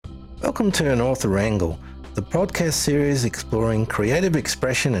Welcome to An Author Angle, the podcast series exploring creative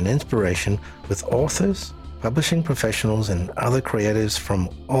expression and inspiration with authors, publishing professionals, and other creatives from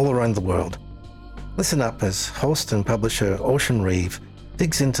all around the world. Listen up as host and publisher Ocean Reeve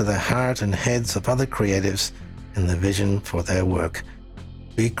digs into the heart and heads of other creatives and the vision for their work.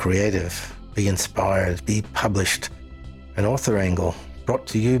 Be creative, be inspired, be published. An Author Angle, brought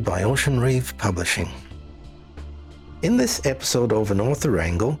to you by Ocean Reeve Publishing. In this episode of An Author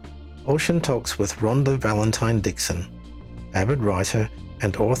Angle, Ocean talks with Rhonda Valentine Dixon, avid writer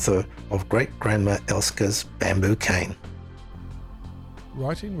and author of Great-Grandma Elska's Bamboo Cane.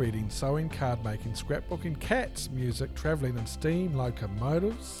 Writing, reading, sewing, card making, scrapbooking, cats, music, travelling and steam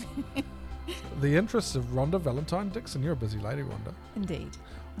locomotives. The interests of Rhonda Valentine Dixon. You're a busy lady, Rhonda. Indeed.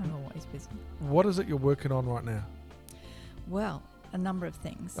 I'm always busy. What is it you're working on right now? Well, a number of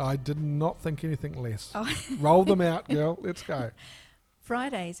things. I did not think anything less. Oh. Roll them out, girl. Let's go.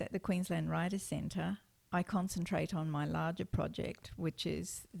 Fridays at the Queensland Writers' Centre, I concentrate on my larger project, which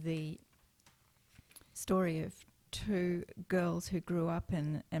is the story of two girls who grew up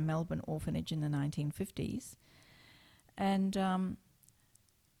in a Melbourne orphanage in the 1950s. And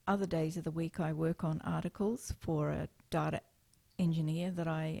other days of the week I work on articles for a data engineer that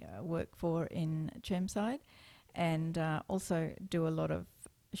I work for in Chermside, and also do a lot of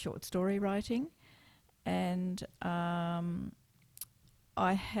short story writing. And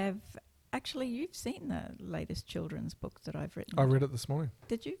I have actually, you've seen the latest children's book that I've written. I read it this morning.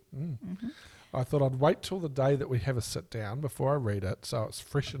 Did you? Mm-hmm. I thought I'd wait till the day that we have a sit down before I read it, so it's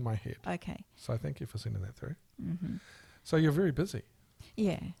fresh in my head. Okay. So thank you for sending that through. Mm-hmm. So you're very busy.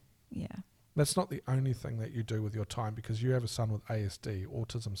 Yeah. That's not the only thing that you do with your time, because you have a son with ASD,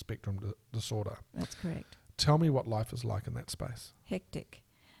 autism spectrum disorder. That's correct. Tell me what life is like in that space. Hectic,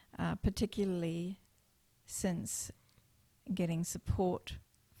 particularly since getting support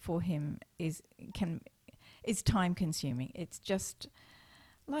for him is time consuming. It's just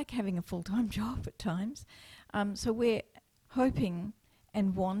like having a full-time job at times. So we're hoping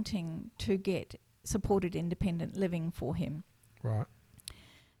and wanting to get supported independent living for him. Right.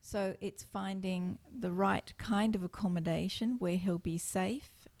 So it's finding the right kind of accommodation where he'll be safe,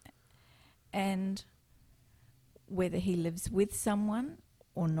 and whether he lives with someone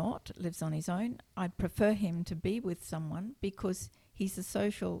or not, lives on his own. I'd prefer him to be with someone because he's a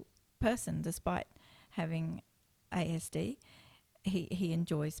social person despite having ASD. He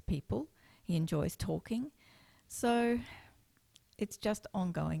enjoys people. He enjoys talking. So it's just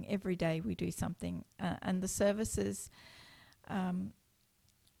ongoing. Every day we do something. And the services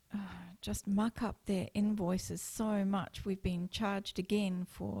just muck up their invoices so much. We've been charged again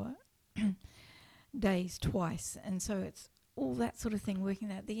for days twice. And so it's all that sort of thing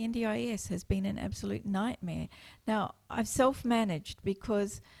working out. The NDIS has been an absolute nightmare. Now, I've self-managed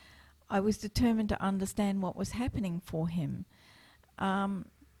because I was determined to understand what was happening for him. And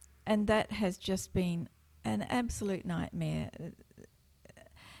that has just been an absolute nightmare.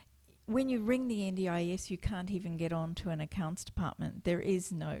 When you ring the NDIS, you can't even get on to an accounts department. There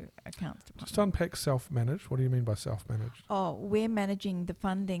is no accounts department. Just unpack self-managed. What do you mean by self-managed? Oh, we're managing the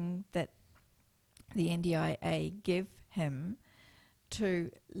funding that the NDIA give him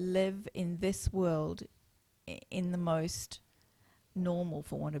to live in this world in the most normal,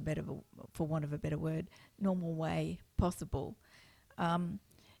 for want of a better word, normal way possible.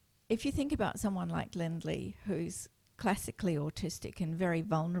 If you think about someone like Lindley, who's classically autistic and very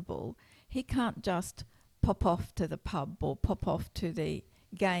vulnerable, he can't just pop off to the pub or pop off to the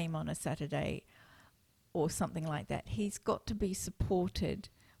game on a Saturday or something like that. He's got to be supported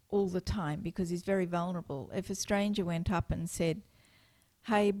all the time because he's very vulnerable. If a stranger went up and said,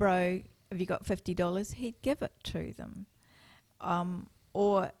 "Hey bro, have you got $50?" he'd give it to them.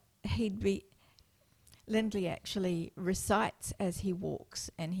 Or Lindley actually recites as he walks,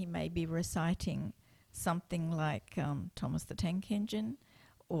 and he may be reciting something like Thomas the Tank Engine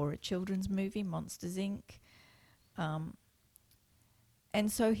or a children's movie, Monsters Inc. And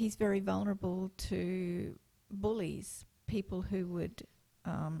so he's very vulnerable to bullies, people who would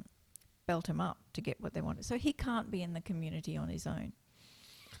belt him up to get what they wanted. So he can't be in the community on his own.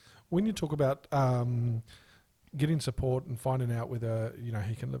 When you talk about getting support and finding out whether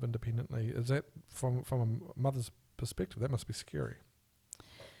he can live independently, is that from a mother's perspective? That must be scary.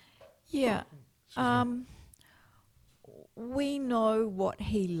 Yeah. We know what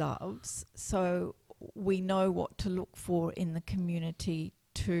he loves, so we know what to look for in the community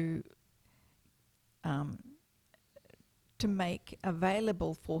to make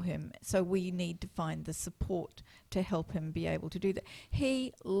available for him. So we need to find the support to help him be able to do that.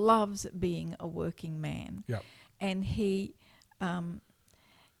 He loves being a working man. Yep. And he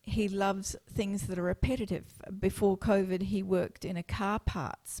he loves things that are repetitive. Before COVID, he worked in a car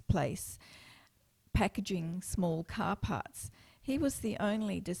parts place, packaging small car parts. He was the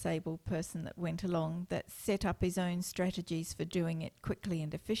only disabled person that went along that set up his own strategies for doing it quickly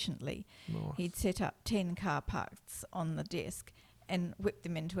and efficiently. Nice. He'd set up 10 car parts on the desk and whip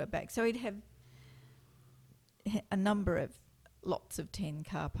them into a bag. So he'd have a number of lots of 10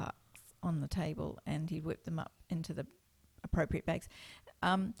 car parts on the table, and he'd whip them up into the appropriate bags.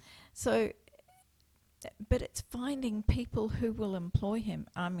 But it's finding people who will employ him.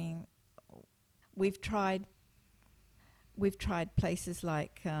 I mean, we've tried places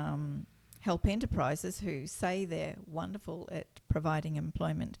like Help Enterprises, who say they're wonderful at providing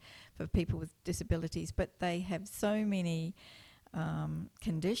employment for people with disabilities, but they have so many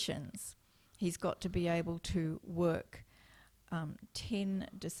conditions. He's got to be able to work 10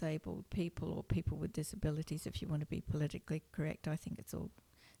 disabled people or people with disabilities, if you want to be politically correct. I think it's all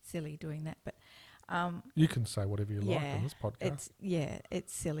silly doing that, but you can say whatever you like in this podcast.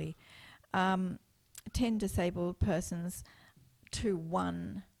 It's silly. 10 disabled persons to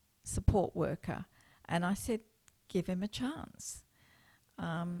one support worker, and I said, give him a chance.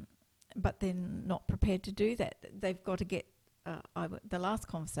 But they're not prepared to do that. They've got to get. The last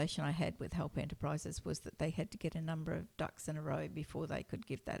conversation I had with Help Enterprises was that they had to get a number of ducks in a row before they could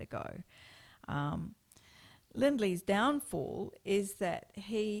give that a go. Lindley's downfall is that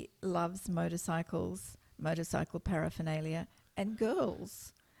he loves motorcycles, motorcycle paraphernalia, and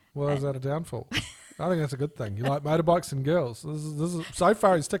girls. Well, is that a downfall? I think that's a good thing. You like motorbikes and girls. This is so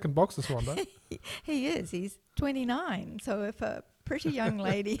far he's ticking boxes, Rhonda. He is. He's 29. So if a pretty young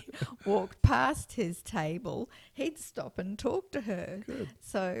lady walked past his table, he'd stop and talk to her. Good.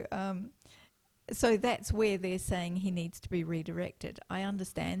 So that's where they're saying he needs to be redirected. I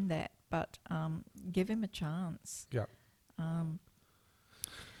understand that, but give him a chance. Yeah.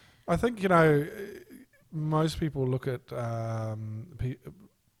 I think, you know, most people look at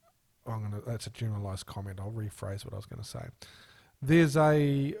that's a generalised comment. I'll rephrase what I was going to say. There's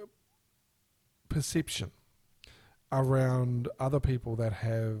a perception around other people that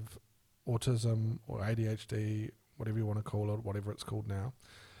have autism or ADHD, whatever you want to call it, whatever it's called now,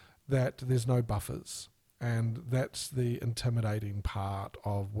 that there's no buffers. And that's the intimidating part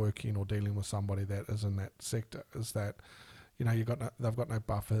of working or dealing with somebody that is in that sector, is that, you know, they've got no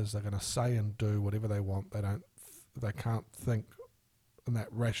buffers. They're going to say and do whatever they want. They can't think in that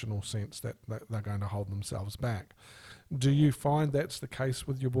rational sense that they're going to hold themselves back. Do you find that's the case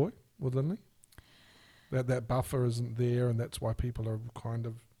with your boy, with Lindley? That buffer isn't there, and that's why people are kind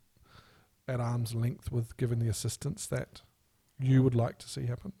of at arm's length with giving the assistance that you would like to see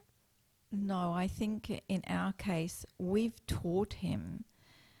happen? No, I think in our case, we've taught him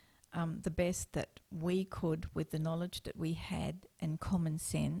the best that we could with the knowledge that we had and common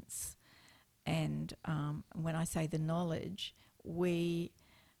sense. And when I say the knowledge, we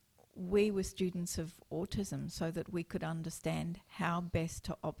were students of autism so that we could understand how best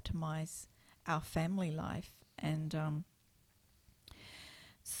to optimize our family life. And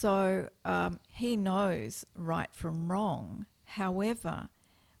so he knows right from wrong. However,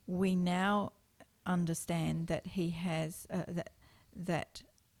 we now understand that he has that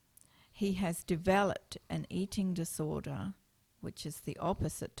he has developed an eating disorder, which is the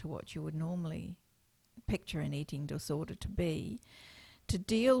opposite to what you would normally picture an eating disorder to be, to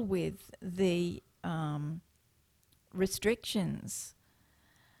deal with the restrictions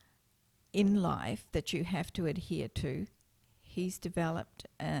in life that you have to adhere to. He's developed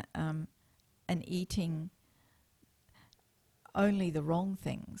an eating only the wrong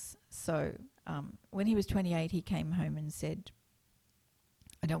things. So when he was 28, he came home and said,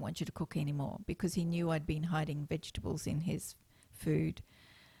 I don't want you to cook anymore, because he knew I'd been hiding vegetables in his food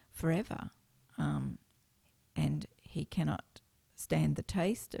forever. And he cannot stand the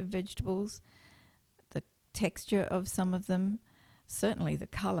taste of vegetables, the texture of some of them, certainly the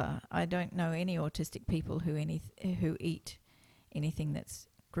colour. I don't know any autistic people who eat anything that's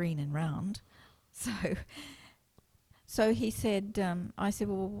green and round. So he said, I said,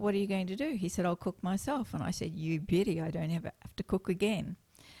 well, what are you going to do? He said, I'll cook myself. And I said, you beauty, I don't have to cook again.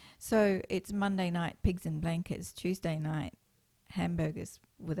 So it's Monday night, pigs in blankets. Tuesday night, hamburgers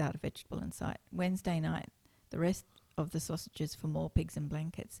without a vegetable in sight. Wednesday night, the rest of the sausages for more pigs in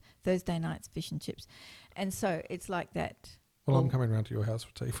blankets. Thursday night's fish and chips. And so it's like that. Well, I'm coming around to your house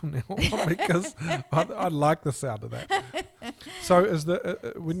for tea from now on because I like the sound of that. So is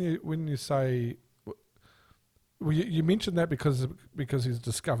when you say... Well, you mentioned that because he's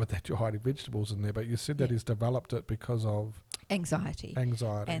discovered that you're hiding vegetables in there, but you said that he's developed it because of... Anxiety.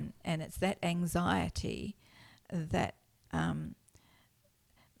 And it's that anxiety that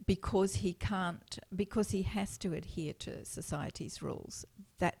because he has to adhere to society's rules.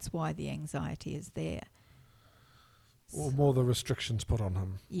 That's why the anxiety is there. Or more the restrictions put on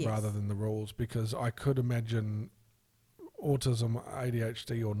him rather Yes. than the rules, because I could imagine autism,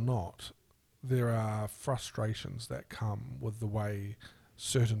 ADHD or not, there are frustrations that come with the way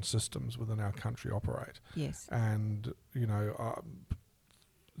certain systems within our country operate. Yes. And,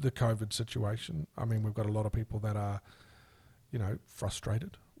 the COVID situation, I mean, we've got a lot of people that are,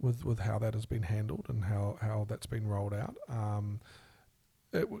 frustrated with how that has been handled and how that's been rolled out.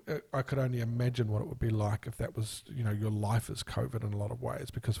 I could only imagine what it would be like if that was, your life is COVID in a lot of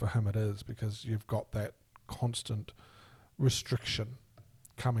ways, because for him it is, because you've got that constant restriction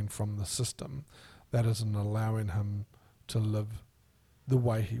coming from the system that isn't allowing him to live the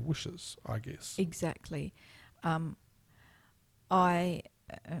way he wishes, I guess. Exactly. I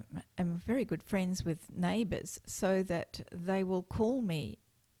am very good friends with neighbours, so that they will call me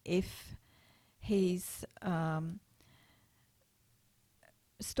if he's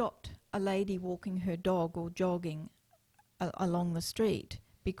stopped a lady walking her dog or jogging along the street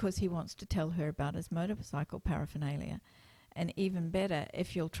because he wants to tell her about his motorcycle paraphernalia. And even better,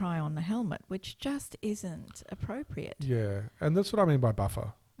 if you'll try on the helmet, which just isn't appropriate. Yeah, and that's what I mean by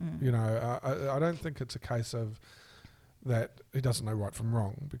buffer. Mm. I don't think it's a case of that he doesn't know right from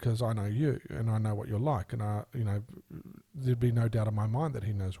wrong, because I know you and I know what you're like, and there'd be no doubt in my mind that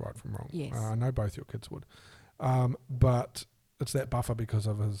he knows right from wrong. Yes. I know both your kids would, but it's that buffer because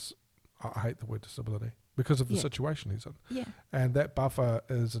of his, I hate the word disability, because of the Yeah. situation he's in. Yeah. And that buffer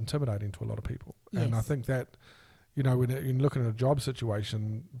is intimidating to a lot of people. And I Yes. think that, when you're looking at a job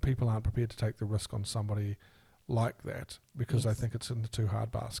situation, people aren't prepared to take the risk on somebody like that, because they Yes. think it's in the too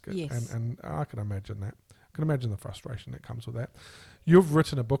hard basket. Yes. And I can imagine that. I can imagine the frustration that comes with that. You've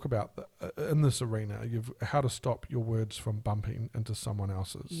written a book about, in this arena, how to stop your words from bumping into someone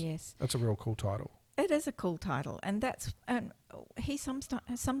else's. Yes. That's a real cool title. It is a cool title, and he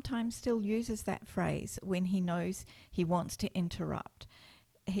sometimes still uses that phrase when he knows he wants to interrupt.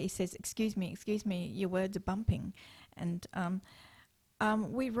 He says, excuse me, your words are bumping." And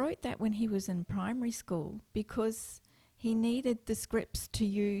we wrote that when he was in primary school, because he needed the scripts to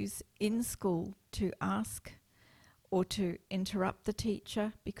use in school to ask or to interrupt the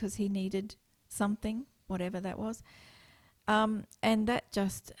teacher because he needed something, whatever that was. And that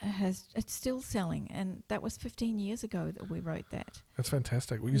just it's still selling. And that was 15 years ago that we wrote that. That's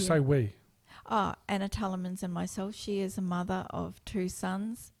fantastic. Well, you Yeah. say we. Anna Tullemans and myself. She is a mother of 2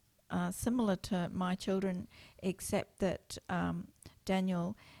 sons, similar to my children, except that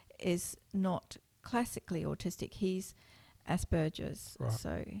Daniel is not classically autistic. He's Asperger's. Right.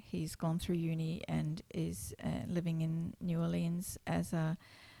 So he's gone through uni and is living in New Orleans as a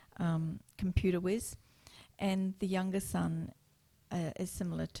computer whiz. And the younger son is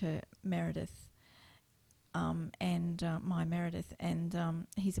similar to Meredith, and my Meredith, and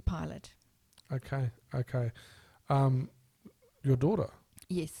he's a pilot. Okay. Your daughter,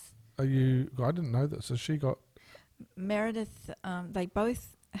 Yes. I didn't know this. Has she got... Meredith, they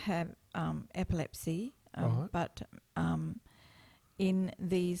both have epilepsy, Right. but in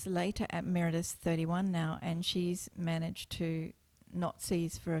these later, Meredith's 31 now, and she's managed to not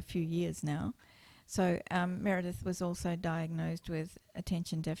seize for a few years now. So Meredith was also diagnosed with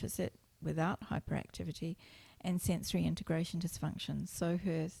attention deficit without hyperactivity and sensory integration dysfunction. So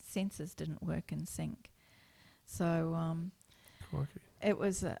her senses didn't work in sync. So Crikey. it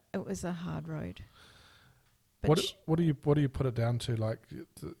was a hard road. But What do you put it down to? Like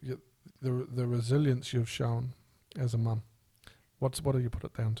the resilience you've shown as a mum. What do you put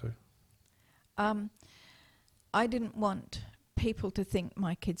it down to? I didn't want people to think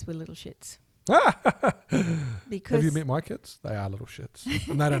my kids were little shits. Because Have you met my kids? They are little shits,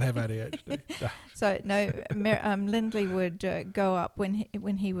 and they don't have ADHD. So no, Lindley would go up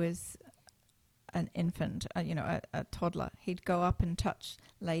when he was an infant, a toddler. He'd go up and touch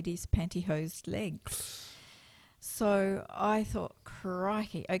ladies' pantyhosed legs. So I thought,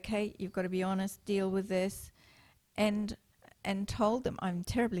 crikey, okay, you've got to be honest, deal with this, and told them, I'm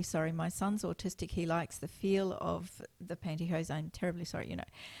terribly sorry. My son's autistic. He likes the feel of the pantyhose. I'm terribly sorry,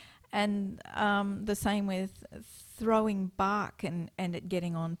 And the same with throwing bark and it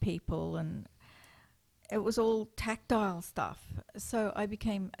getting on people, and it was all tactile stuff. So I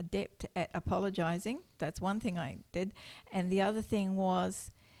became adept at apologizing. That's one thing I did. And the other thing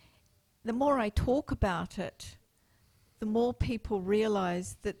was, the more I talk about it, the more people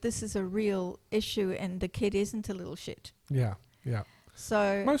realize that this is a real issue and the kid isn't a little shit. Yeah.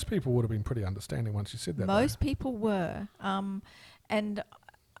 So Most people would have been pretty understanding once you said that. most people were. I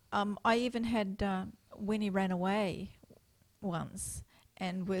even had Winnie ran away once,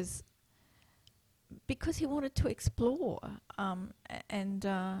 and was because he wanted to explore,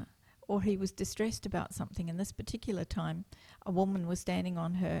 or he was distressed about something. In this particular time, a woman was standing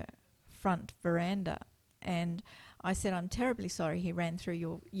on her front veranda, and I said, "I'm terribly sorry he ran through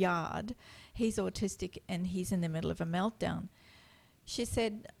your yard. He's autistic and he's in the middle of a meltdown." She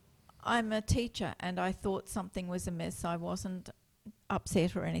said, "I'm a teacher and I thought something was amiss. I wasn't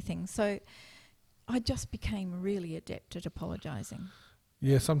upset or anything." So I just became really adept at apologising.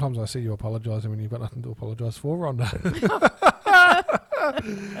 Yeah, sometimes I see you apologising when you've got nothing to apologise for, Rhonda.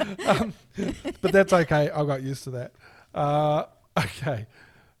 But that's okay. I got used to that. Okay.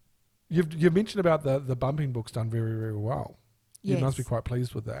 You've mentioned about the bumping book's done very, very well. Yes. You must be quite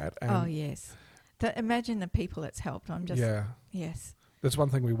pleased with that. And oh, yes. Imagine the people it's helped. I'm just... yeah. Yes. That's one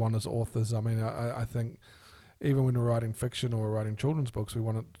thing we want as authors. I mean, I think even when we're writing fiction or we're writing children's books, we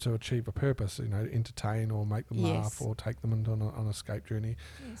want it to achieve a purpose, entertain or make them laugh or take them into an escape journey.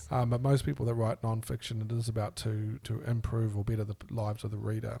 Yes. But most people that write non-fiction, it is about to improve or better the lives of the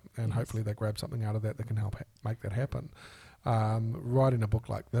reader, and hopefully they grab something out of that can help make that happen. Writing a book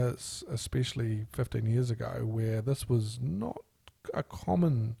like this, especially 15 years ago, where this was not as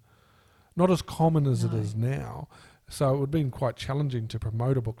common as it is now. So it would have been quite challenging to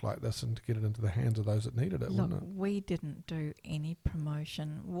promote a book like this and to get it into the hands of those that needed it, wouldn't it? We didn't do any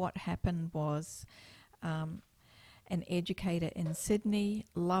promotion. What happened was an educator in Sydney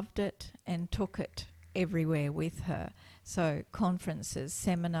loved it and took it everywhere with her. So conferences,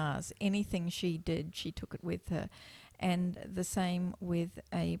 seminars, anything she did, she took it with her. And the same with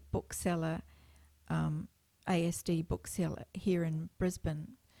a bookseller, ASD bookseller here in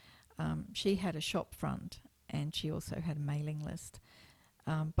Brisbane. She had a shop front and she also had a mailing list.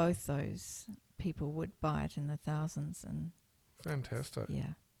 Both those people would buy it in the thousands. And fantastic.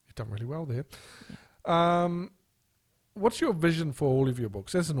 Yeah. You've done really well there. Yeah. What's your vision for all of your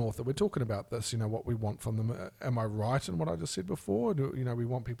books? As an author, we're talking about this, what we want from them. Am I right in what I just said before? We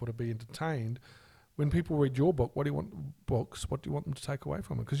want people to be entertained. When people read your book, what do you want them to take away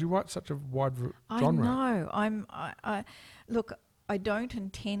from it? Because you write such a wide genre. I know. Look, I don't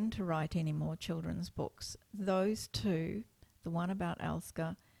intend to write any more children's books. Those two, the one about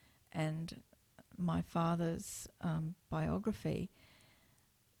Elska and my father's biography,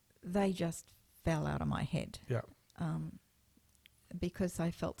 they just fell out of my head. Yeah. Because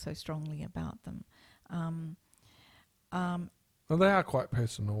I felt so strongly about them. Well, they are quite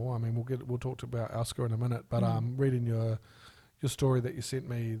personal. I mean, we'll talk about Elska in a minute, but reading your story that you sent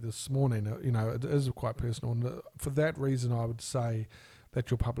me this morning, it is quite personal. And for that reason, I would say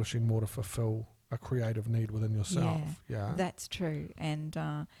that you're publishing more to fulfill a creative need within yourself. Yeah. That's true. And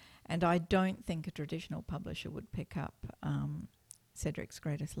I don't think a traditional publisher would pick up Cedric's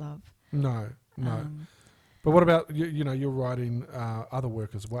Greatest Love. No. But what about, you're writing other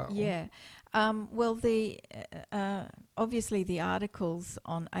work as well? Yeah. Well, obviously the articles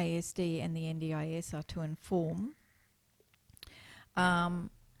on ASD and the NDIS are to inform.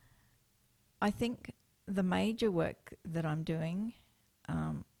 I think the major work that I'm doing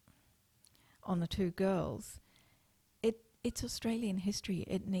on the two girls, it's Australian history.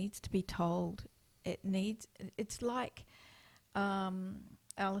 It needs to be told. It's like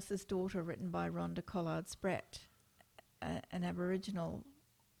Alice's Daughter, written by Rhonda Collard-Spratt, an Aboriginal,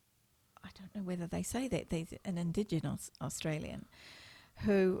 I don't know whether they say that, an Indigenous Australian,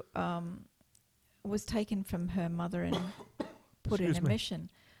 who was taken from her mother and put in a mission.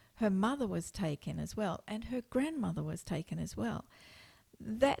 Her mother was taken as well, and her grandmother was taken as well.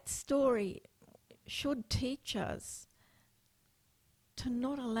 That story should teach us to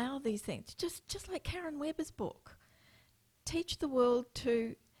not allow these things, just like Karen Weber's book. Teach the world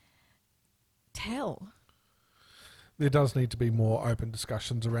to tell. There does need to be more open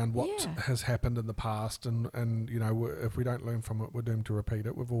discussions around what has happened in the past, and if we don't learn from it, we're doomed to repeat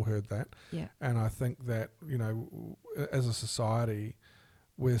it. We've all heard that. Yeah. And I think that, as a society,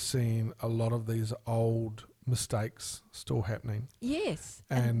 we're seeing a lot of these old mistakes still happening. Yes,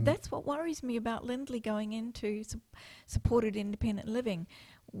 and that's what worries me about Lindley going into supported independent living.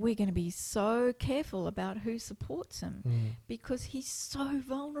 We're going to be so careful about who supports him because he's so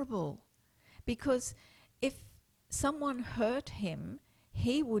vulnerable. Because if someone hurt him,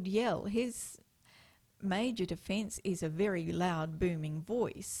 he would yell. His major defence is a very loud, booming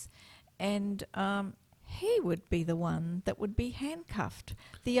voice, and he would be the one that would be handcuffed.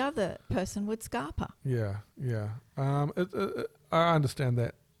 The other person would scarper. Yeah. I understand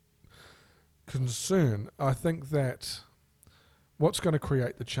that concern. I think that what's going to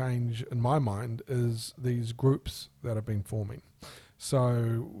create the change, in my mind, is these groups that have been forming.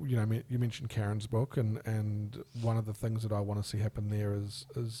 So, you mentioned Karen's book, and one of the things that I want to see happen there is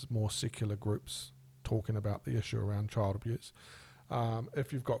more secular groups talking about the issue around child abuse.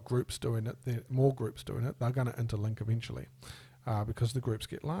 If you've got groups doing it, more groups doing it, they're going to interlink eventually because the groups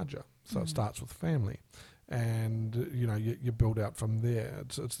get larger. So it starts with family. And, you build out from there.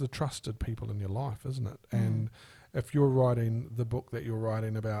 It's the trusted people in your life, isn't it? And if you're writing the book that you're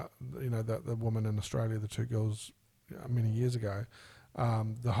writing about, the woman in Australia, the two girls many years ago,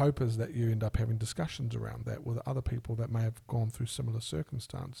 the hope is that you end up having discussions around that with other people that may have gone through similar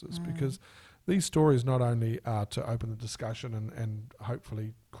circumstances, because these stories not only are to open the discussion and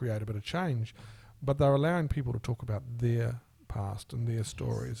hopefully create a bit of change, but they're allowing people to talk about their past and their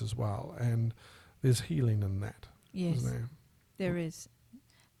stories as well, and there's healing in that. Yes, isn't there? there is.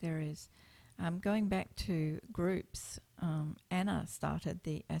 Going back to groups, Anna started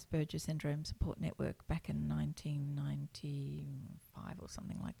the Asperger Syndrome Support Network back in 1995 or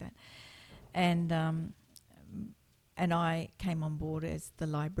something like that. And I came on board as the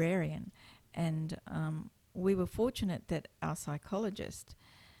librarian. And we were fortunate that our psychologist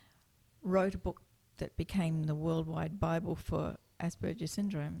wrote a book that became the worldwide Bible for Asperger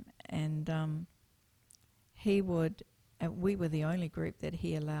Syndrome. And we were the only group that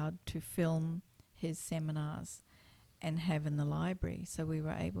he allowed to film his seminars and have in the library. So we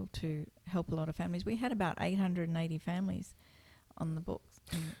were able to help a lot of families. We had about 880 families on the books.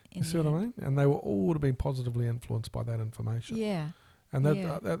 You see what I mean? And they were all would have been positively influenced by that information. Yeah. And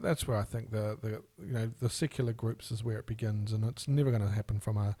that's where I think the secular groups is where it begins, and it's never going to happen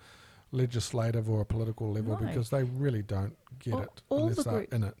from a legislative or a political level because they really don't get it unless they're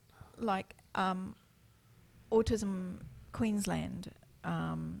in it. Like Autism Queensland,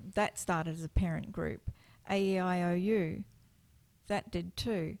 that started as a parent group. AEIOU, that did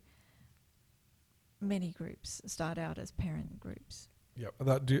too. Many groups start out as parent groups. Yep.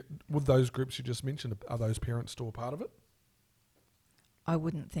 With those groups you just mentioned, are those parents still a part of it? I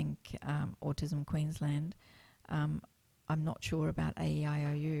wouldn't think Autism Queensland. I'm not sure about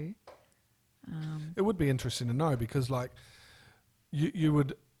AEIOU. It would be interesting to know because, you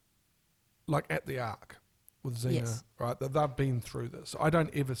would, at the Ark with Zena, right? They've been through this. I don't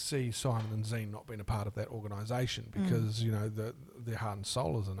ever see Simon and Zine not being a part of that organisation because their heart and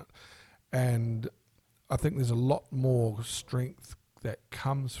soul is in it, and I think there's a lot more strength that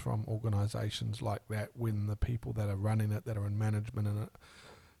comes from organisations like that when the people that are running it, that are in management in it,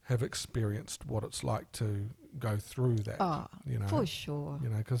 have experienced what it's like to go through that. Oh, for sure.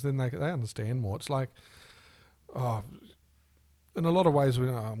 Because then they understand more. It's like, in a lot of ways,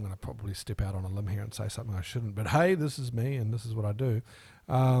 I'm going to probably step out on a limb here and say something I shouldn't, but hey, this is me and this is what I do.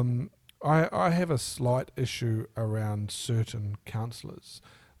 I have a slight issue around certain counsellors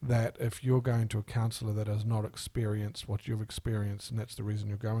that if you're going to a counsellor that has not experienced what you've experienced and that's the reason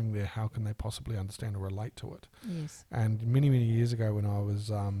you're going there, how can they possibly understand or relate to it? Yes. And many, many years ago when I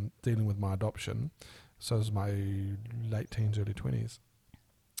was dealing with my adoption, so it was my late teens, early 20s,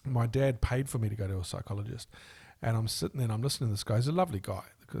 my dad paid for me to go to a psychologist. And I'm sitting there and I'm listening to this guy. He's a lovely guy.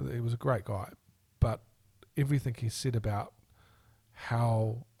 He was a great guy. But everything he said about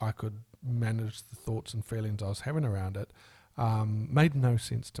how I could manage the thoughts and feelings I was having around it made no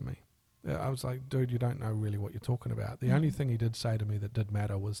sense to me. I was like, dude, you don't know really what you're talking about. The only thing he did say to me that did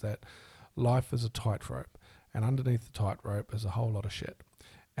matter was that life is a tightrope, and underneath the tightrope is a whole lot of shit.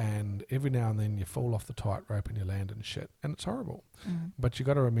 And every now and then you fall off the tightrope and you land in shit, and it's horrible. But you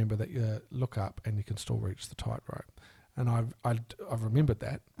got to remember that you look up and you can still reach the tightrope. And I've remembered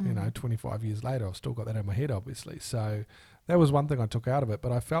that. 25 years later, I've still got that in my head, obviously. So that was one thing I took out of it.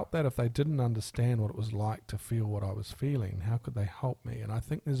 But I felt that if they didn't understand what it was like to feel what I was feeling, how could they help me? And I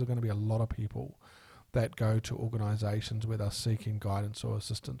think there's going to be a lot of people that go to organisations where they're seeking guidance or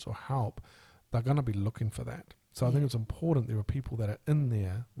assistance or help. They're going to be looking for that. So I think it's important there are people that are in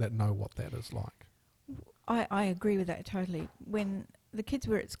there that know what that is like. I agree with that totally. When the kids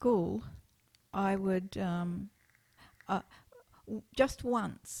were at school, I would just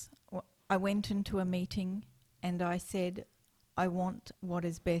once I went into a meeting and I said, I want what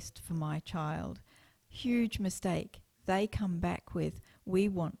is best for my child. Huge mistake. They come back with, we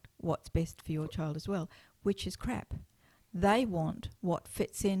want what's best for your child as well, which is crap. They want what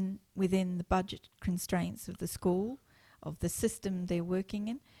fits in within the budget constraints of the school, of the system they're working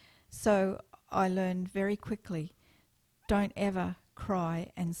in. So I learned very quickly, don't ever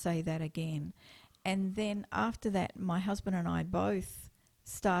cry and say that again. And then after that, my husband and I both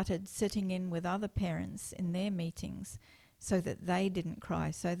started sitting in with other parents in their meetings so that they didn't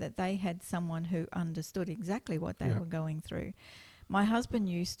cry, so that they had someone who understood exactly what they were going through. My husband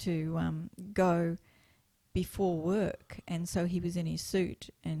used to go before work, and so he was in his suit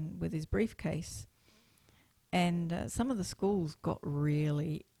and with his briefcase. And some of the schools got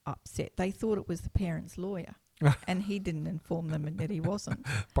really upset. They thought it was the parents' lawyer, and he didn't inform them that he wasn't.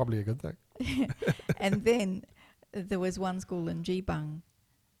 Probably a good thing. And then there was one school in Gebang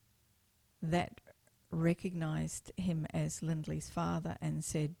that recognised him as Lindley's father and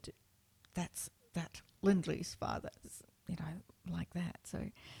said, "That's Lindley's father," like that.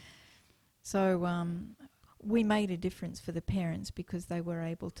 So we made a difference for the parents because they were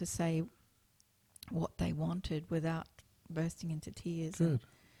able to say what they wanted without bursting into tears. Good.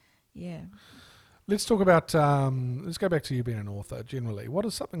 Yeah. Let's talk about, let's go back to you being an author generally. What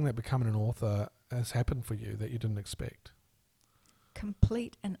is something that becoming an author has happened for you that you didn't expect?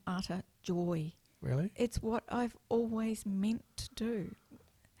 Complete and utter joy. Really? It's what I've always meant to do.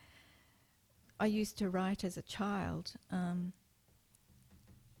 I used to write as a child.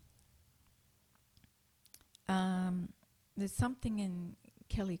 There's something in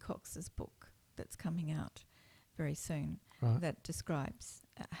Kelly Cox's book that's coming out very soon that describes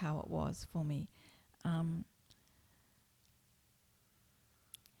how it was for me.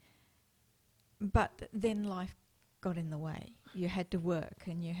 But then life got in the way. You had to work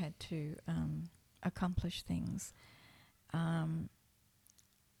and you had to accomplish things.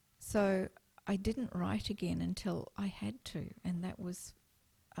 So I didn't write again until I had to, and that was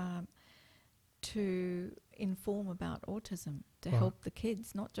to inform about autism, to help the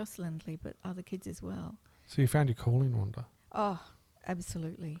kids, not just Lindley, but other kids as well. So you found your calling, Rhonda? Oh,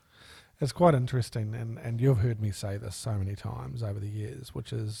 absolutely. It's quite interesting, and you've heard me say this so many times over the years,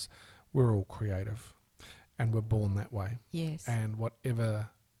 which is we're all creative and we're born that way. Yes. And whatever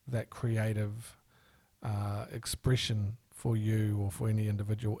that creative expression for you or for any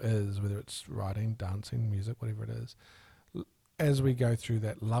individual is, whether it's writing, dancing, music, whatever it is, as we go through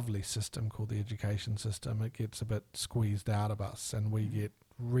that lovely system called the education system, it gets a bit squeezed out of us and we get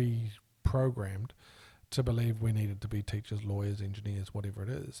reprogrammed to believe we needed to be teachers, lawyers, engineers, whatever it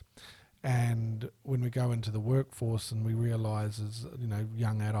is. And when we go into the workforce and we realise as,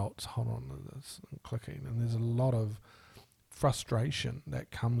 young adults, hold on to this, and clicking, and there's a lot of frustration that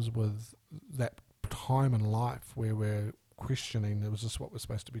comes with that time in life where we're questioning, is this what we're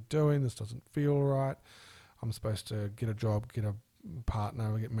supposed to be doing? This doesn't feel right. I'm supposed to get a job, get a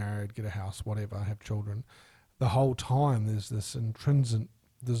partner, get married, get a house, whatever, have children. The whole time there's this intrinsic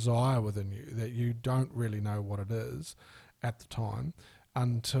desire within you that you don't really know what it is at the time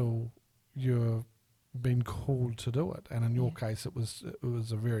until you've been called to do it. And in your case, it was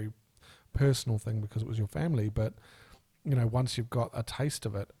a very personal thing because it was your family. But, once you've got a taste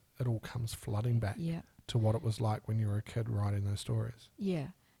of it, it all comes flooding back to what it was like when you were a kid writing those stories. Yeah.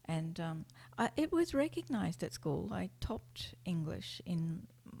 And it was recognised at school. I topped English in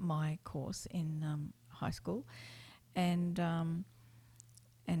my course in high school, and third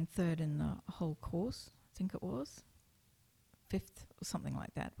in the whole course. I think it was fifth or something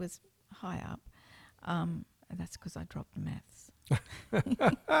like that. Was high up. And that's because I dropped maths.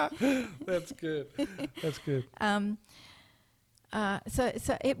 That's good. That's good. So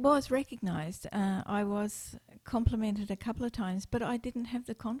it was recognised. I was complimented a couple of times, but I didn't have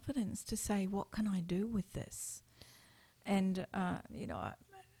the confidence to say, what can I do with this? And,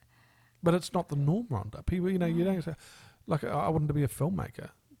 But it's not the norm, Rhonda. People, you don't say, like, I wanted to be a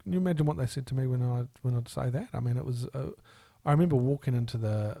filmmaker. Can you imagine what they said to me when I'd say that? I mean, it was... I remember walking into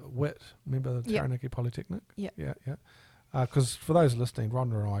the WIT, remember the Taranaki Polytechnic? Yeah. Because for those listening,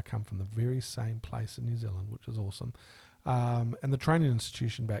 Rhonda and I come from the very same place in New Zealand, which is awesome. And the training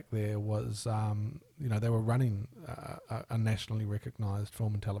institution back there was, they were running a nationally recognised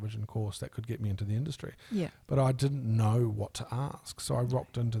film and television course that could get me into the industry. Yeah. But I didn't know what to ask. So I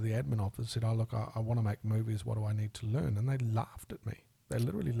rocked into the admin office and said, look, I want to make movies. What do I need to learn? And they laughed at me. They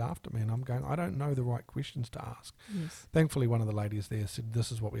literally laughed at me, and I'm going, I don't know the right questions to ask. Yes. Thankfully, one of the ladies there said,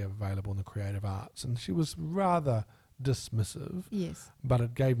 this is what we have available in the creative arts. And she was rather dismissive, but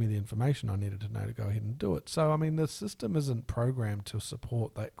it gave me the information I needed to know to go ahead and do it. So, I mean, the system isn't programmed to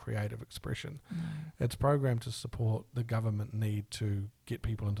support that creative expression. No. It's programmed to support the government need to get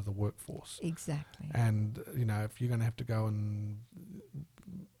people into the workforce. Exactly. And, if you're going to have to go and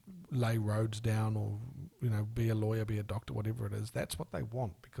lay roads down or, be a lawyer, be a doctor, whatever it is, that's what they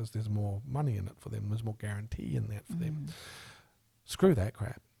want because there's more money in it for them. There's more guarantee in that for them. Screw that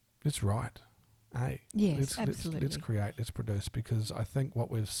crap. Let's write. Hey, yes, absolutely. Let's create, let's produce, because I think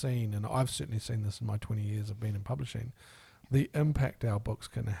what we've seen, and I've certainly seen this in my 20 years of being in publishing, the impact our books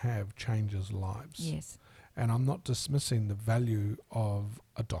can have changes lives. Yes. And I'm not dismissing the value of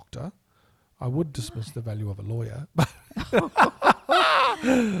a doctor. I would dismiss the value of a lawyer.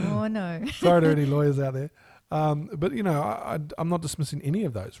 Oh, no. Sorry to any lawyers out there. But, you know, I'm not dismissing any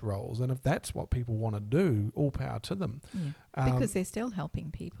of those roles. And if that's what people want to do, all power to them. Yeah. Because they're still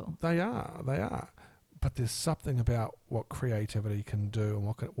helping people. They are. But there's something about what creativity can do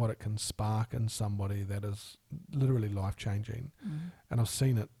and what it can spark in somebody that is literally life-changing. And I've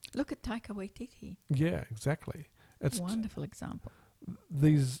seen it. Look at Taika Waititi. Yeah, exactly. It's Wonderful example.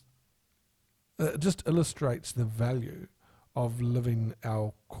 These just illustrates the value of living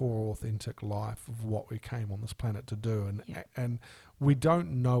our core authentic life of what we came on this planet to do. And we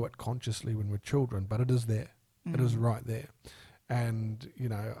don't know it consciously when we're children, but it is there. It is right there. And, you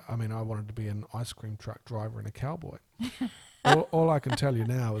know, I mean, I wanted to be an ice cream truck driver and a cowboy. all I can tell you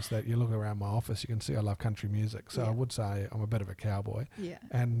now is that you look around my office, you can see I love country music. So I would say I'm a bit of a cowboy. Yeah.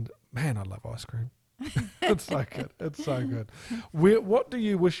 And, man, I love ice cream. It's so good. It's so good. What do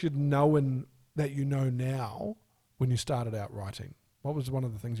you wish you'd known that you know now when you started out writing? What was one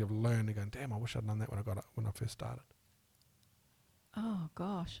of the things you've learned and going, damn, I wish I'd known that when I first started? Oh,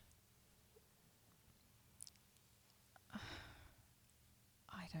 gosh.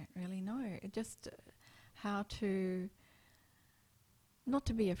 I don't really know. Just how to not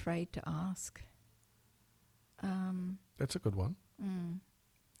to be afraid to ask. That's a good one.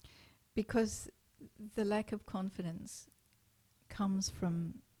 Because the lack of confidence comes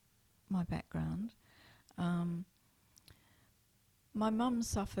from my background. My mum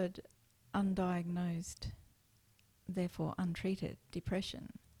suffered undiagnosed, therefore untreated depression,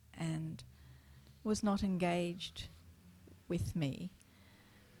 and was not engaged with me.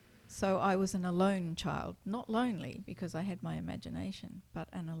 So I was an alone child, not lonely because I had my imagination, but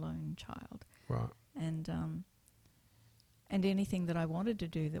an alone child. Right. And anything that I wanted to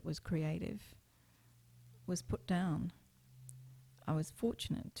do that was creative was put down. I was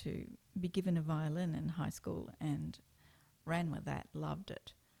fortunate to be given a violin in high school and ran with that, loved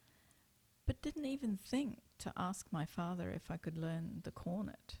it, but didn't even think to ask my father if I could learn the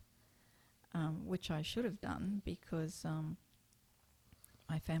cornet, which I should have done because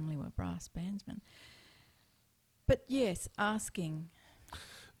my family were brass bandsmen. But yes, asking.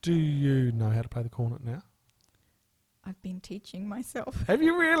 Do you know how to play the cornet now? I've been teaching myself. Have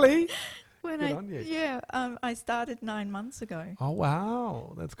you really? Good on you. Yeah, I started 9 months ago. Oh,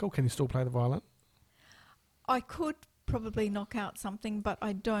 wow. That's cool. Can you still play the violin? I could probably knock out something, but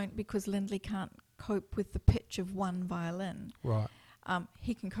I don't because Lindley can't cope with the pitch of one violin. Right.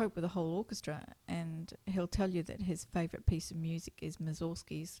 He can cope with a whole orchestra, and he'll tell you that his favourite piece of music is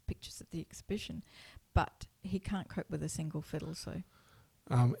Mussorgsky's Pictures at the Exhibition, but he can't cope with a single fiddle, so...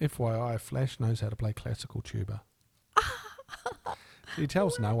 FYI, Flash knows how to play classical tuba. He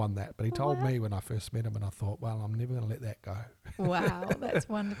tells no one that, but he told me when I first met him, and I thought, well, I'm never going to let that go. Wow, that's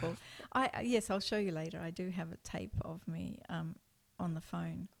wonderful. Yes, I'll show you later. I do have a tape of me on the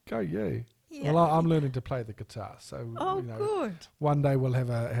phone. Go you. Yeah. Well, I'm learning to play the guitar, so good. One day we'll have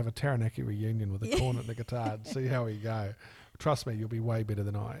a Taranaki reunion with the cornet and the guitar and see how we go. Trust me, you'll be way better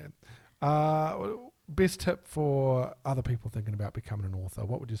than I am. Best tip for other people thinking about becoming an author,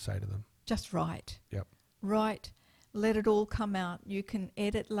 what would you say to them? Just write. Yep. Write. Let it all come out. You can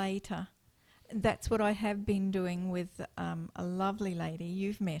edit later. That's what I have been doing with a lovely lady.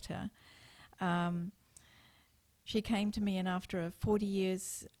 You've met her. She came to me, and after 40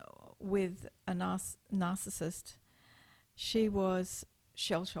 years with a narcissist, she was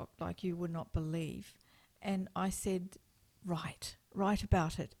shell-shocked like you would not believe. And I said, write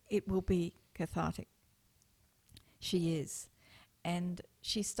about it. It will be cathartic. She is. And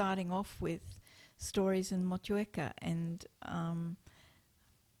she's starting off with stories in Motueka and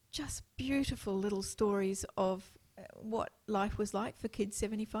just beautiful little stories of what life was like for kids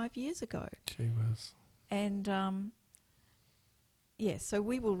 75 years ago. Gee whiz. And so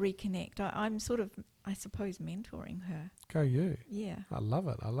we will reconnect. I'm sort of, I suppose, mentoring her. Go you. Yeah. I love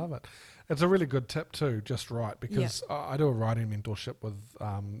it. It's a really good tip too, just write, because I do a writing mentorship with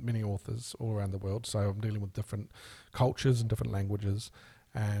many authors all around the world, so I'm dealing with different cultures and different languages,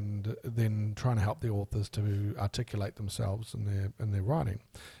 and then trying to help the authors to articulate themselves in their writing.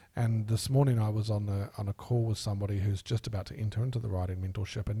 And this morning I was on a call with somebody who's just about to enter into the writing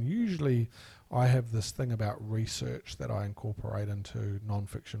mentorship, and usually I have this thing about research that I incorporate into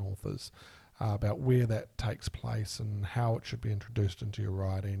non-fiction authors, about where that takes place and how it should be introduced into your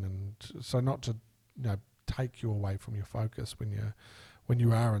writing, and so not to take you away from your focus when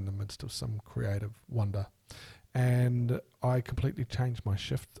you are in the midst of some creative wonder. And I completely changed my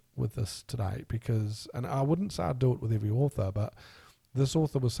shift with this today, because, and I wouldn't say I'd do it with every author, but this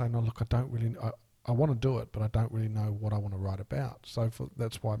author was saying, look, I want to do it, but I don't really know what I want to write about. So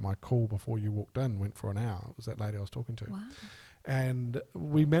that's why my call before you walked in went for an hour. It was that lady I was talking to. Wow. And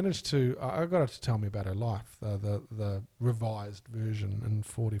we managed to, I got her to tell me about her life, the revised version in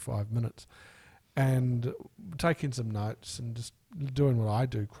 45 minutes. And taking some notes and just doing what I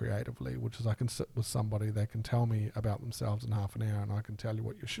do creatively, which is I can sit with somebody, they can tell me about themselves in half an hour and I can tell you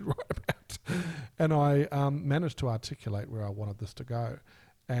what you should write about. And I managed to articulate where I wanted this to go.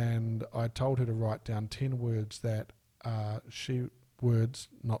 And I told her to write down 10 words that words,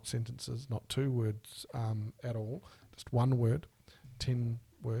 not sentences, not 2 words at all, just 1 word, 10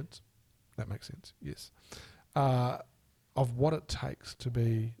 words. That makes sense, yes. Of what it takes to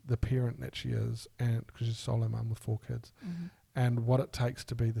be the parent that she is, and because she's a solo mum with 4 kids, and what it takes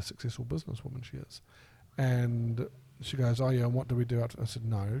to be the successful businesswoman she is. And she goes, oh yeah, and what do we do? I said,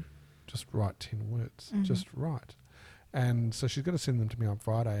 no, just write 10 words, just write. And so she's going to send them to me on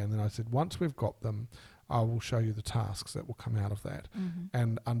Friday, and then I said, once we've got them, I will show you the tasks that will come out of that.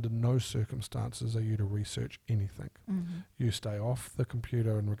 And under no circumstances are you to research anything. You stay off the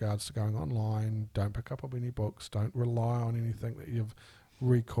computer in regards to going online, don't pick up any books, don't rely on anything that you've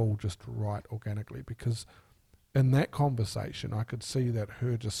recalled, just write organically. Because in that conversation, I could see that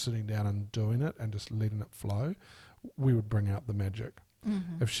her just sitting down and doing it and just letting it flow, we would bring out the magic.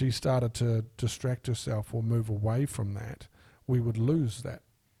 If she started to distract herself or move away from that, we would lose that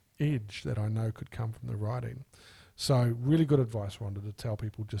edge that I know could come from the writing. So really good advice, Rhonda, to tell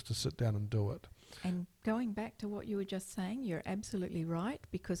people just to sit down and do it. And going back to what you were just saying, you're absolutely right,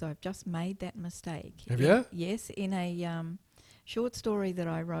 because I've just made that mistake. Have you? Yes, in a short story that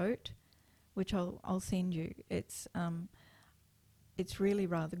I wrote, which I'll send you. It's really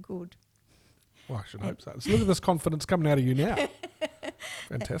rather good. Well, I should hope so. So look at this confidence coming out of you now.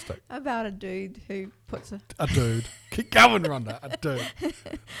 Fantastic. About a dude who puts a dude. Keep going, Rhonda. A dude.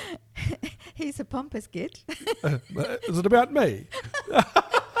 He's a pompous git. Is it about me?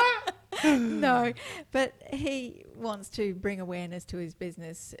 No, but he wants to bring awareness to his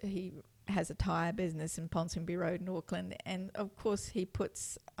business. He has a tyre business in Ponsonby Road in Auckland, and of course he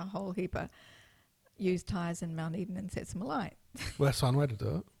puts a whole heap of used tyres in Mount Eden and sets them alight. Well, that's one way to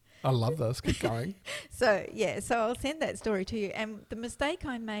do it. I love this. Keep going. So I'll send that story to you. And the mistake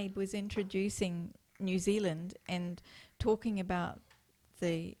I made was introducing New Zealand and talking about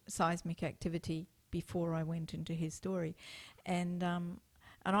the seismic activity before I went into his story. And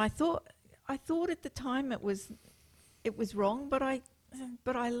I thought at the time it was wrong, but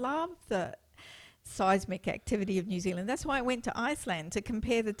I love the seismic activity of New Zealand. That's why I went to Iceland, to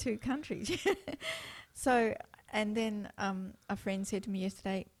compare the 2 countries. So, and then a friend said to me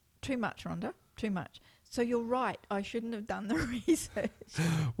yesterday, too much, Rhonda, too much. So you're right, I shouldn't have done the research.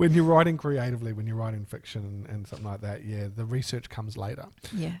 When you're writing creatively, when you're writing fiction and something like that, yeah, the research comes later.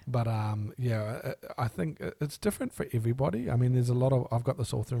 Yeah. But I think it's different for everybody. I mean, there's a lot of, I've got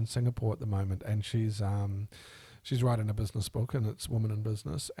this author in Singapore at the moment, and she's writing a business book, and it's women in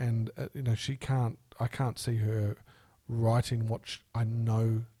business, and I can't see her writing what I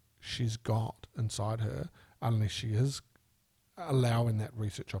know she's got inside her unless she is allowing that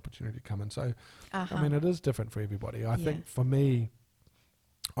research opportunity to come in. So, I mean, it is different for everybody. I think for me,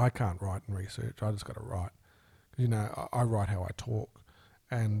 I can't write and research. I just got to write. I write how I talk,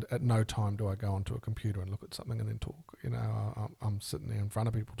 and at no time do I go onto a computer and look at something and then talk. I'm sitting there in front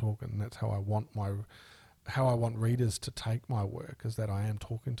of people talking, and that's how I want readers to take my work, is that I am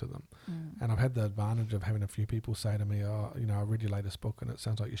talking to them. And I've had the advantage of having a few people say to me, I read your latest book and it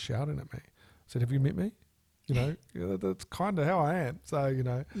sounds like you're shouting at me. I said, have you met me? That's kind of how I am.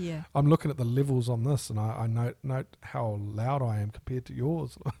 So, I'm looking at the levels on this, and I note how loud I am compared to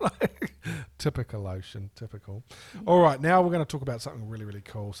yours. Typical Ocean, typical. All right, now we're going to talk about something really, really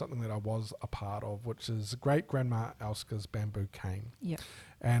cool, something that I was a part of, which is Great-Grandma Elska's bamboo cane. Yep.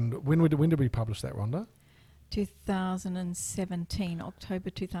 And when did we publish that, Rhonda? 2017, October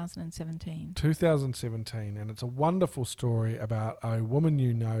 2017. 2017, and it's a wonderful story about a woman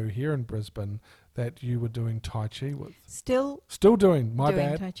here in Brisbane that you were doing Tai Chi with. Still doing, my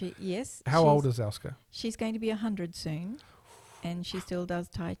bad. Tai Chi, yes. How old is Elska? She's going to be 100 soon, and she still does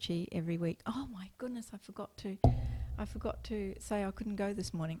Tai Chi every week. Oh my goodness, I forgot to say I couldn't go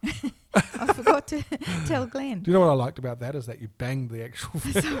this morning. I forgot to tell Glenn. Do you know what I liked about that is that you banged the actual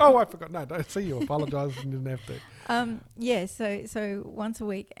thing. Oh, I forgot. No, don't see you. Apologise and didn't have to. So once a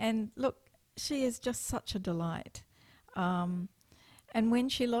week. And look, she is just such a delight. And when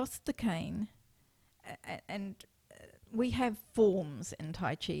she lost the cane, and we have forms in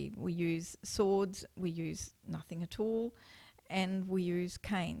Tai Chi. We use swords, we use nothing at all, and we use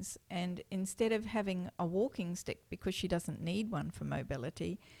canes. And instead of having a walking stick, because she doesn't need one for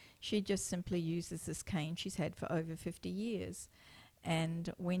mobility, she just simply uses this cane she's had for over 50 years.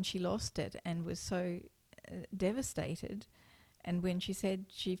 And when she lost it and was so devastated, And when she said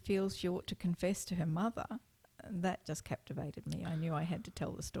she feels she ought to confess to her mother, that just captivated me. I knew I had to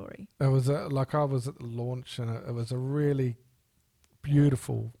tell the story. It was like I was at the launch, and it was a really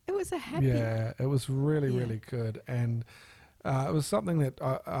beautiful. It was a happy... Yeah, it was really, Yeah. really good. And it was something that,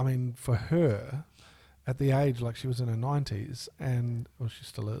 I mean, for her, at the age, like she was in her 90s, and, well, she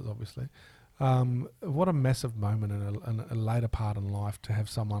still is, obviously, what a massive moment in a later part in life to have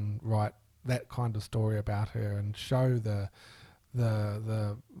someone write that kind of story about her and show the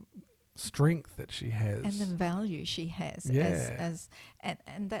strength that she has. And the value she has. Yeah.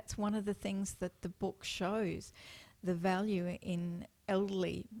 And that's one of the things that the book shows, the value in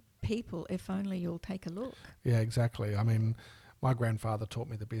elderly people, if only you'll take a look. Yeah, exactly. I mean, my grandfather taught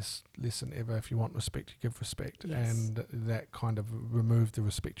me the best lesson ever: if you want respect, you give respect. Yes. And that kind of removed the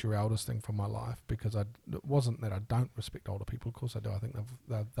respect your elders thing from my life, because it wasn't that I don't respect older people. Of course I do. I think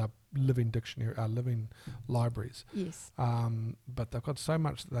they're living living libraries. Yes. But they've got so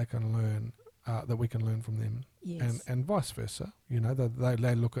much that they can learn, that we can learn from them. Yes. And vice versa. You know,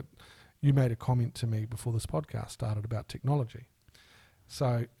 they look at... You made a comment to me before this podcast started about technology.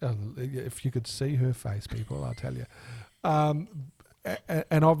 So if you could see her face, people, I'll tell you.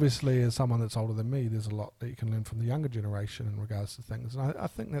 And obviously, as someone that's older than me, there's a lot that you can learn from the younger generation in regards to things. And I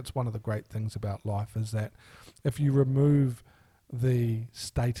think that's one of the great things about life, is that if you remove the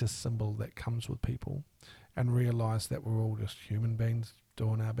status symbol that comes with people and realise that we're all just human beings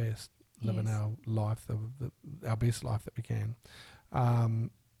doing our best, living Yes. our life, our best life that we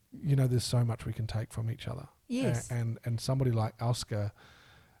can, you know, there's so much we can take from each other. Yes. And somebody like Oscar,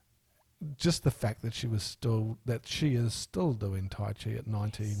 just the fact that she is still doing Tai Chi at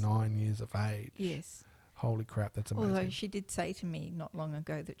 99 years of age. Yes. Holy crap, that's amazing. Although she did say to me not long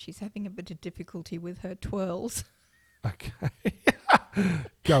ago that she's having a bit of difficulty with her twirls. Okay.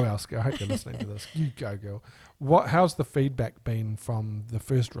 Go, Oscar. I hope you're listening to this. You go, girl. How's the feedback been from the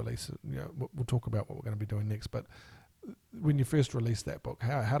first release? You know, we'll talk about what we're going to be doing next, but when you first released that book,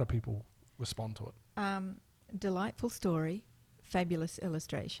 how do people respond to it? Delightful story, fabulous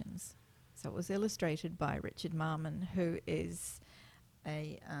illustrations. So it was illustrated by Richard Marmon, who is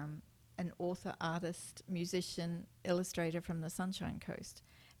an author, artist, musician, illustrator from the Sunshine Coast.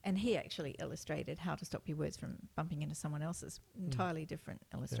 And he actually illustrated How to Stop Your Words from Bumping into Someone Else's. Entirely different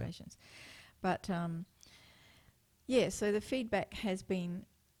illustrations. Yeah. But, so the feedback has been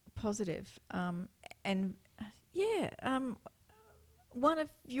positive. One of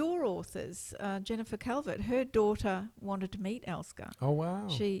your authors, Jennifer Calvert, her daughter wanted to meet Elska. Oh, wow.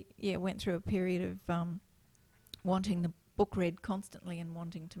 She went through a period of wanting the book read constantly and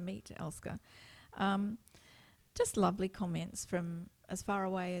wanting to meet Elska. Just lovely comments from as far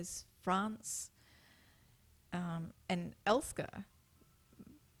away as France. And Elska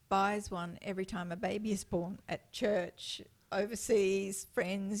buys one every time a baby is born, at church, overseas,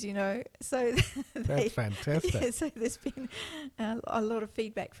 friends, you know. So that's fantastic. Yeah, so there's been a lot of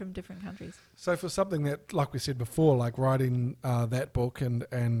feedback from different countries. So for something that, like we said before, like writing that book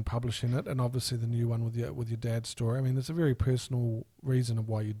and publishing it, and obviously the new one with your dad's story, I mean, there's a very personal reason of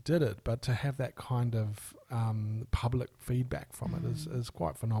why you did it, but to have that kind of public feedback from it is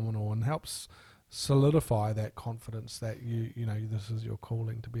quite phenomenal, and helps solidify that confidence that you know this is your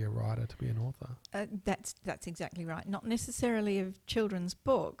calling, to be a writer, to be an author. That's exactly right. Not necessarily of children's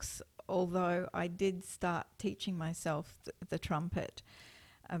books, although I did start teaching myself the trumpet,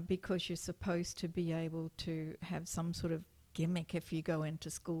 because you're supposed to be able to have some sort of gimmick if you go into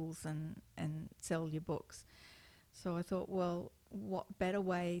schools and sell your books. So I thought, well, what better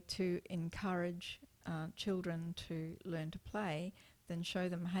way to encourage children to learn to play than show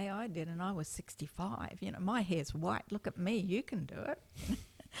them, hey, I did, and I was 65. You know, my hair's white. Look at me. You can do it.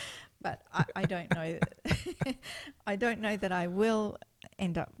 But I don't know. I don't know that I will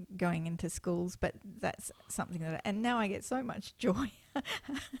end up going into schools, but that's something that... And now I get so much joy.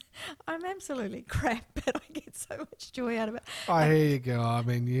 I'm absolutely crap, but I get so much joy out of it. Oh, here you go. I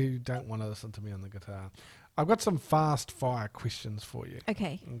mean, you don't want to listen to me on the guitar. I've got some fast fire questions for you.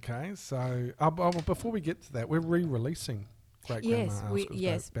 Okay. Okay, so before we get to that, we're re-releasing Great Grandma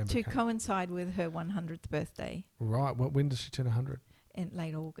Oscar's Bamboo to Cane. coincide with her 100th birthday Right. Well, when does she turn 100? in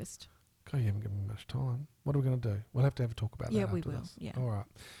late August. God, you haven't given me much time. What are we going to do? We'll have to have a talk about that. Yeah, we after will. this. Yeah. All right.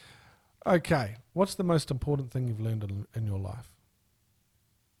 Okay. What's the most important thing you've learned in your life?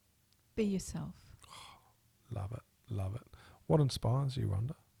 Be yourself. Love it. Love it. What inspires you,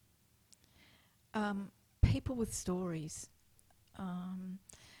 Rhonda? People with stories.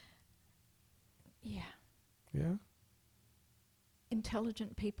 Yeah. Yeah?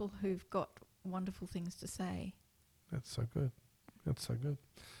 Intelligent people who've got wonderful things to say. That's so good. That's so good.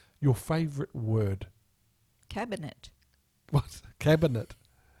 Your favourite word? Cabinet. What? Cabinet.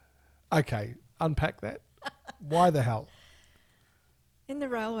 Okay, unpack that. Why the hell? In the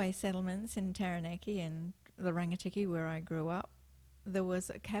railway settlements in Taranaki and the Rangatiki where I grew up, there was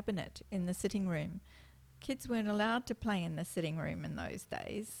a cabinet in the sitting room. Kids weren't allowed to play in the sitting room in those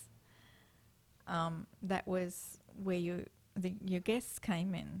days. That was where your guests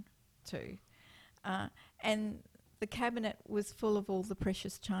came in to. And the cabinet was full of all the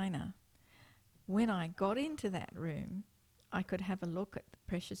precious china. When I got into that room, I could have a look at the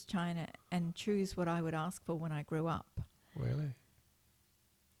precious china and choose what I would ask for when I grew up. Really?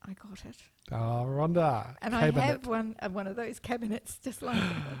 I got it. Oh, Rhonda. And cabinet. I have one of those cabinets just like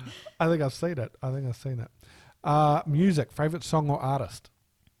that. I think I've seen it. Music, favourite song or artist?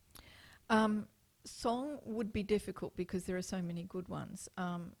 Song would be difficult because there are so many good ones.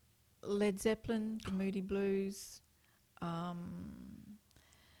 Led Zeppelin, the Moody Blues,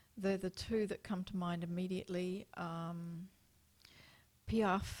 they're the two that come to mind immediately.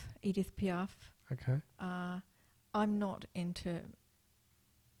 Piaf, Edith Piaf. Okay. I'm not into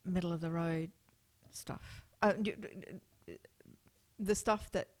middle of the road stuff. The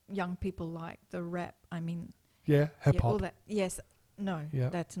stuff that young people like, the rap, Yeah, hip all hop. that. Yes, no,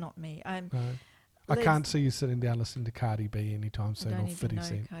 that's not me. No. I can't see you sitting down listening to Cardi B anytime soon, or 50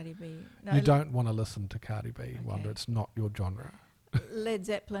 Cent. Cardi B. No, You don't want to listen to Cardi B, Wonder. It's not your genre. Led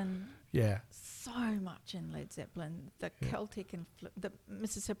Zeppelin. Yeah. So much in Led Zeppelin. The Celtic and the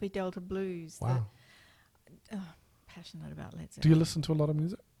Mississippi Delta blues. Wow. Passionate about Led Zeppelin. Do you listen to a lot of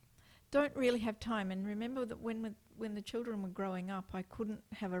music? Don't really have time. And remember that when the children were growing up, I couldn't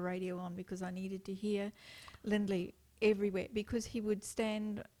have a radio on because I needed to hear Lindley everywhere, because he would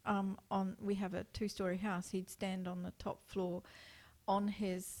stand we have a 2-story house, he'd stand on the top floor on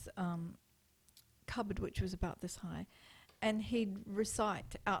his cupboard, which was about this high, and he'd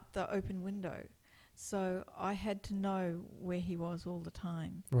recite out the open window. So I had to know where he was all the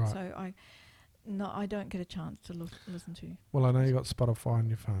time. Right. So I don't get a chance to listen to. Well, I know you got Spotify on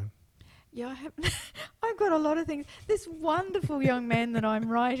your phone. Yeah, I have. I've got a lot of things. This wonderful young man that I'm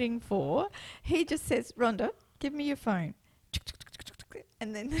writing for, he just says, Rhonda, give me your phone.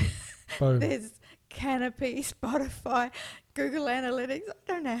 And then there's Canopy, Spotify, Google Analytics. I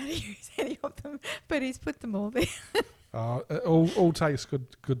don't know how to use any of them, but he's put them all there. It all takes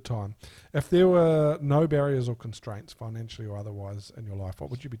good time. If there were no barriers or constraints, financially or otherwise, in your life, what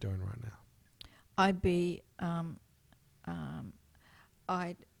would you be doing right now? I'd be,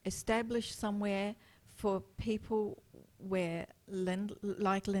 I'd establish somewhere for people where,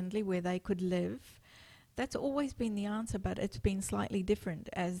 like Lindley, where they could live. That's always been the answer, but it's been slightly different.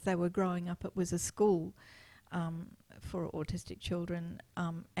 As they were growing up, it was a school for autistic children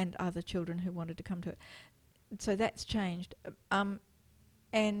and other children who wanted to come to it. So that's changed.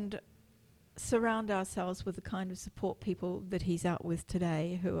 And surround ourselves with the kind of support people that he's out with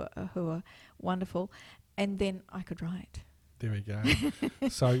today who are wonderful. And then I could write. There we go.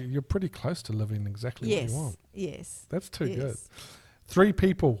 So you're pretty close to living exactly what you want. Yes. That's too good. 3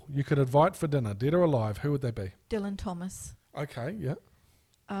 people you could invite for dinner, dead or alive. Who would they be? Dylan Thomas. Okay, yeah.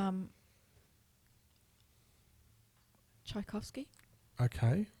 Tchaikovsky.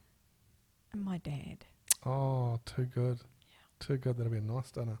 Okay. And my dad. Oh, too good. Yeah. Too good. That'll be a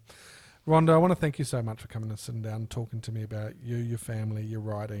nice dinner. Rhonda, I want to thank you so much for coming and sitting down and talking to me about you, your family, your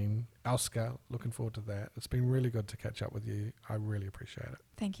writing, Alska. Looking forward to that. It's been really good to catch up with you. I really appreciate it.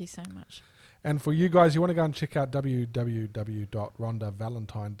 Thank you so much. And for you guys, you want to go and check out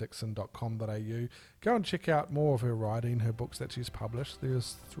www.rhondavalentine.dixon.com.au. Go and check out more of her writing, her books that she's published.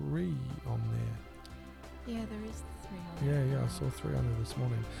 There's 3 on there. Yeah, there is 3 on there. Yeah, I saw 3 on there this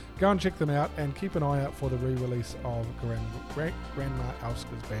morning. Go and check them out and keep an eye out for the re-release of Grandma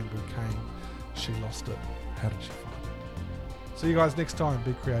Alska's Bamboo Cane. She lost it. How did she find it? See you guys next time.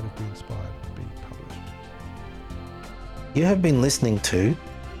 Be creative, be inspired, be published. You have been listening to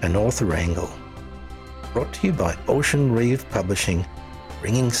An Author Angle, brought to you by Ocean Reeve Publishing,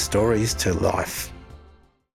 bringing stories to life.